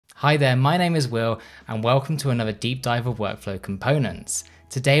Hi there, my name is Will and welcome to another deep dive of workflow components.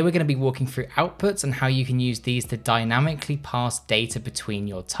 Today we're going to be walking through outputs and how you can use these to dynamically pass data between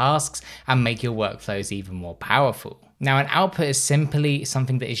your tasks and make your workflows even more powerful. Now, an output is simply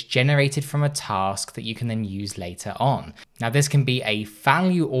something that is generated from a task that you can then use later on. Now, this can be a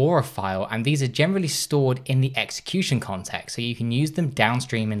value or a file, and these are generally stored in the execution context, so you can use them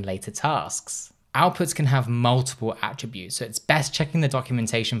downstream in later tasks. Outputs can have multiple attributes, so it's best checking the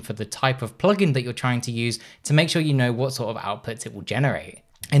documentation for the type of plugin that you're trying to use to make sure you know what sort of outputs it will generate.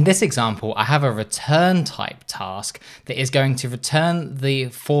 In this example, I have a return type task that is going to return the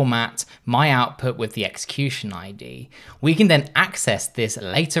format my output with the execution ID. We can then access this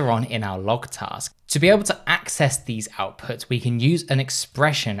later on in our log task. To be able to access these outputs, we can use an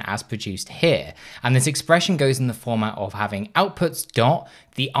expression as produced here. And this expression goes in the format of having outputs dot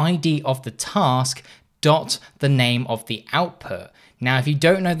the ID of the task dot the name of the output. Now, if you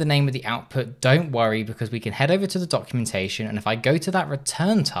don't know the name of the output, don't worry, because we can head over to the documentation, and if I go to that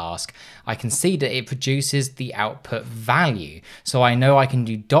return task, I can see that it produces the output value. So I know I can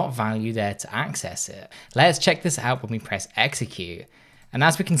do dot value there to access it. Let's check this out when we press execute. And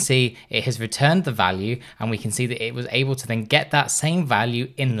as we can see, it has returned the value, and we can see that it was able to then get that same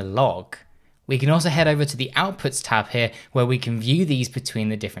value in the log. We can also head over to the Outputs tab here, where we can view these between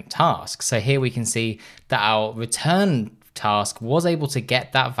the different tasks. So here we can see that our return task was able to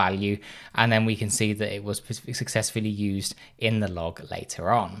get that value, and then we can see that it was successfully used in the log later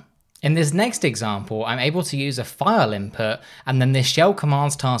on. In this next example, I'm able to use a file input, and then this shell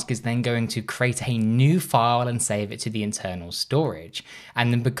commands task is then going to create a new file and save it to the internal storage.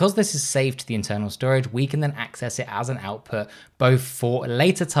 And then because this is saved to the internal storage, we can then access it as an output, both for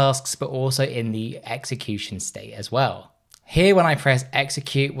later tasks, but also in the execution state as well. Here, when I press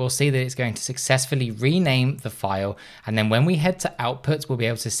execute, we'll see that it's going to successfully rename the file. And then when we head to outputs, we'll be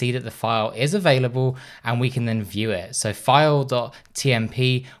able to see that the file is available and we can then view it. So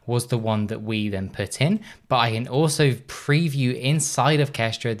file.tmp was the one that we then put in, but I can also preview inside of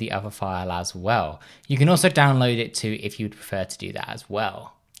Kestra the other file as well. You can also download it too if you'd prefer to do that as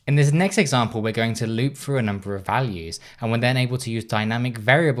well. In this next example, we're going to loop through a number of values, and we're then able to use dynamic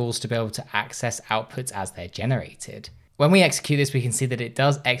variables to be able to access outputs as they're generated. When we execute this, we can see that it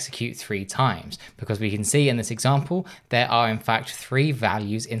does execute 3 times, because we can see in this example, there are in fact 3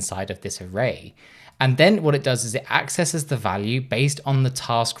 values inside of this array. And then what it does is it accesses the value based on the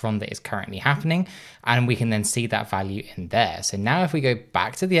task run that is currently happening, and we can then see that value in there. So now if we go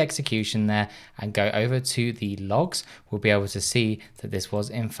back to the execution there and go over to the logs, we'll be able to see that this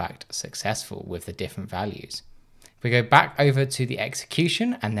was in fact successful with the different values. If we go back over to the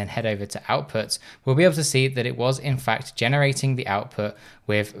execution and then head over to outputs, we'll be able to see that it was in fact generating the output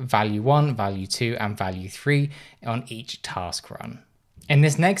with value 1, value 2, and value 3 on each task run. In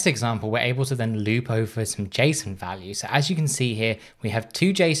this next example, we're able to then loop over some JSON values. So as you can see here, we have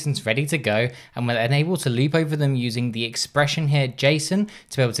 2 JSONs ready to go, and we're then able to loop over them using the expression here, JSON,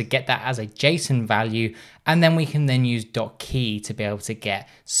 to be able to get that as a JSON value. And then we can then use .key to be able to get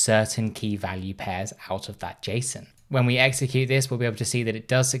certain key value pairs out of that JSON. When we execute this, we'll be able to see that it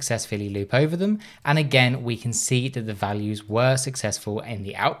does successfully loop over them. And again, we can see that the values were successful in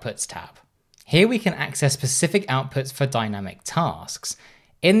the Outputs tab. Here we can access specific outputs for dynamic tasks.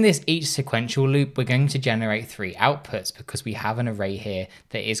 In this each sequential loop, we're going to generate 3 outputs because we have an array here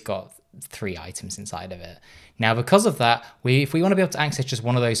that has got 3 items inside of it. Now, because of that, if we want to be able to access just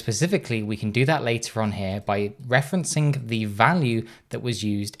one of those specifically, we can do that later on here by referencing the value that was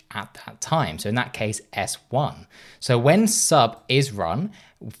used at that time. So in that case, S1. So when sub is run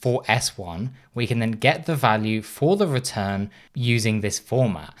for S1, we can then get the value for the return using this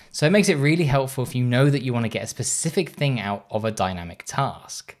format. So it makes it really helpful if you know that you want to get a specific thing out of a dynamic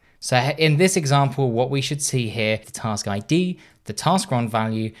task. So in this example, what we should see here, the task ID, the task run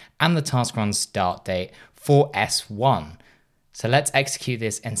value, and the task run start date for S1. So let's execute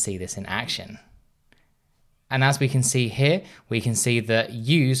this and see this in action. And as we can see here, we can see that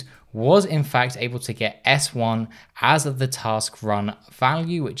use was in fact able to get S1 as of the task run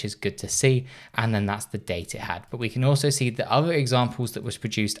value, which is good to see. And then that's the date it had. But we can also see the other examples that was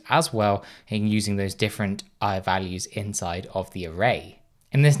produced as well in using those different values inside of the array.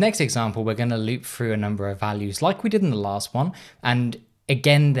 In this next example, we're going to loop through a number of values like we did in the last one, and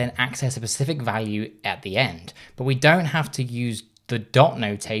again then access a specific value at the end. But we don't have to use the dot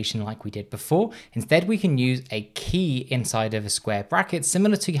notation like we did before. Instead, we can use a key inside of a square bracket,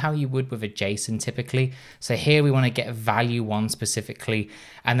 similar to how you would with a JSON typically. So here we want to get value 1 specifically,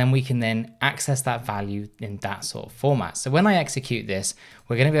 and then we can then access that value in that sort of format. So when I execute this,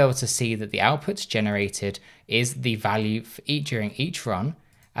 we're going to be able to see that the outputs generated is the value for during each run,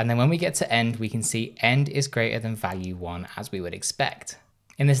 And then when we get to end, we can see end is greater than value 1 as we would expect.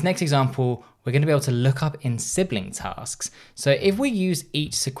 In this next example, we're going to be able to look up in sibling tasks. So if we use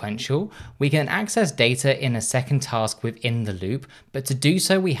each sequential, we can access data in a second task within the loop, but to do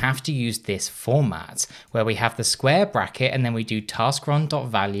so, we have to use this format where we have the square bracket and then we do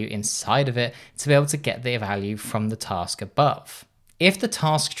task_run.value inside of it to be able to get the value from the task above. If the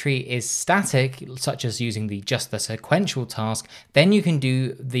task tree is static, such as using just the sequential task, then you can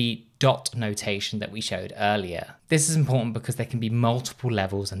do the dot notation that we showed earlier. This is important because there can be multiple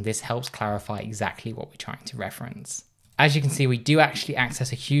levels and this helps clarify exactly what we're trying to reference. As you can see, we do actually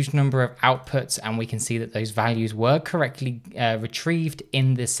access a huge number of outputs and we can see that those values were correctly retrieved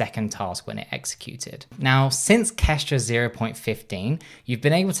in the second task when it executed. Now, since Kestra 0.15, you've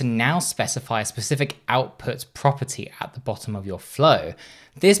been able to now specify a specific outputs property at the bottom of your flow.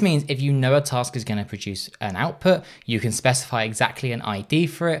 This means if you know a task is going to produce an output, you can specify exactly an ID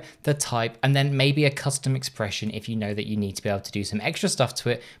for it, the type, and then maybe a custom expression if you know that you need to be able to do some extra stuff to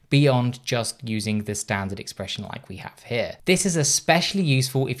it beyond just using the standard expression like we have here. This is especially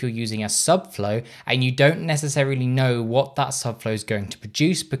useful if you're using a subflow and you don't necessarily know what that subflow is going to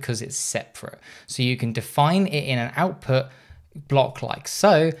produce because it's separate. So you can define it in an output block like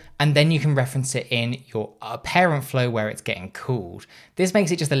so, and then you can reference it in your parent flow where it's getting called. This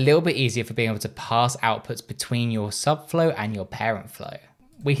makes it just a little bit easier for being able to pass outputs between your subflow and your parent flow.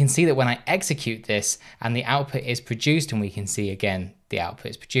 We can see that when I execute this and the output is produced, and we can see again the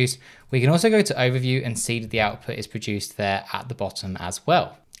output is produced, we can also go to overview and see that the output is produced there at the bottom as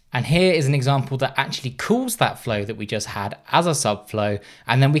well. And here is an example that actually calls that flow that we just had as a subflow,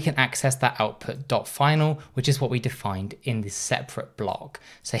 and then we can access that output.final, which is what we defined in this separate block.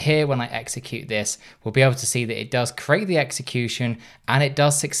 So here, when I execute this, we'll be able to see that it does create the execution and it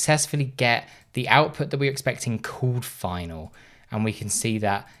does successfully get the output that we're expecting called final. And we can see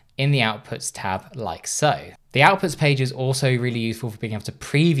that in the outputs tab like so. The outputs page is also really useful for being able to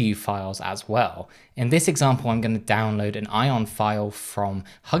preview files as well. In this example, I'm going to download an ion file from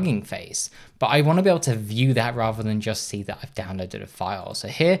Hugging Face, but I want to be able to view that rather than just see that I've downloaded a file. So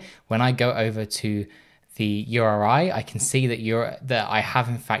here, when I go over to the URI, I can see that I have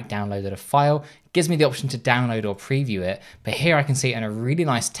in fact downloaded a file. It gives me the option to download or preview it, but here I can see it in a really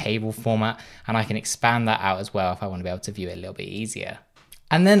nice table format, and I can expand that out as well if I want to be able to view it a little bit easier.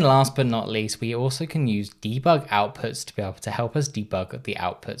 And then last but not least, we also can use debug outputs to be able to help us debug the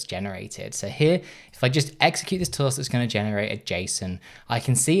outputs generated. So here, if I just execute this task that's going to generate a JSON, I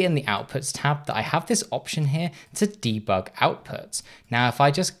can see in the outputs tab that I have this option here to debug outputs. Now, if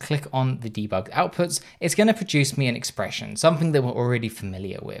I just click on the debug outputs, it's going to produce me an expression, something that we're already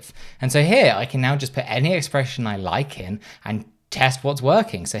familiar with. And so here I can now just put any expression I like in and test what's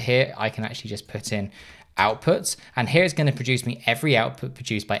working. So here I can actually just put in outputs, and here it's going to produce me every output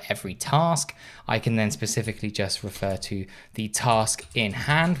produced by every task. I can then specifically just refer to the task in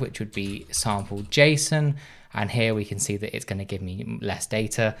hand, which would be sample JSON, and here we can see that it's going to give me less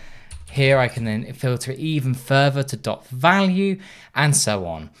data. Here I can then filter even further to dot value and so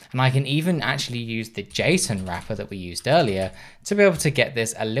on. And I can even actually use the JSON wrapper that we used earlier to be able to get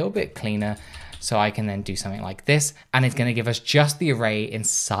this a little bit cleaner. So I can then do something like this, and it's going to give us just the array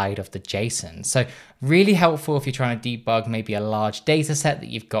inside of the JSON. So really helpful if you're trying to debug maybe a large data set that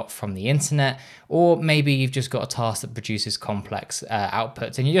you've got from the internet, or maybe you've just got a task that produces complex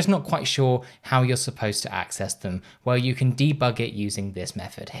outputs and you're just not quite sure how you're supposed to access them. Well, you can debug it using this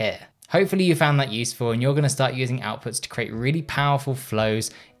method here. Hopefully you found that useful and you're going to start using outputs to create really powerful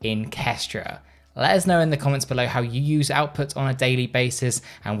flows in Kestra. Let us know in the comments below how you use outputs on a daily basis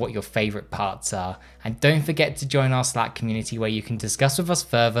and what your favorite parts are. And don't forget to join our Slack community where you can discuss with us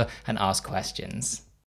further and ask questions.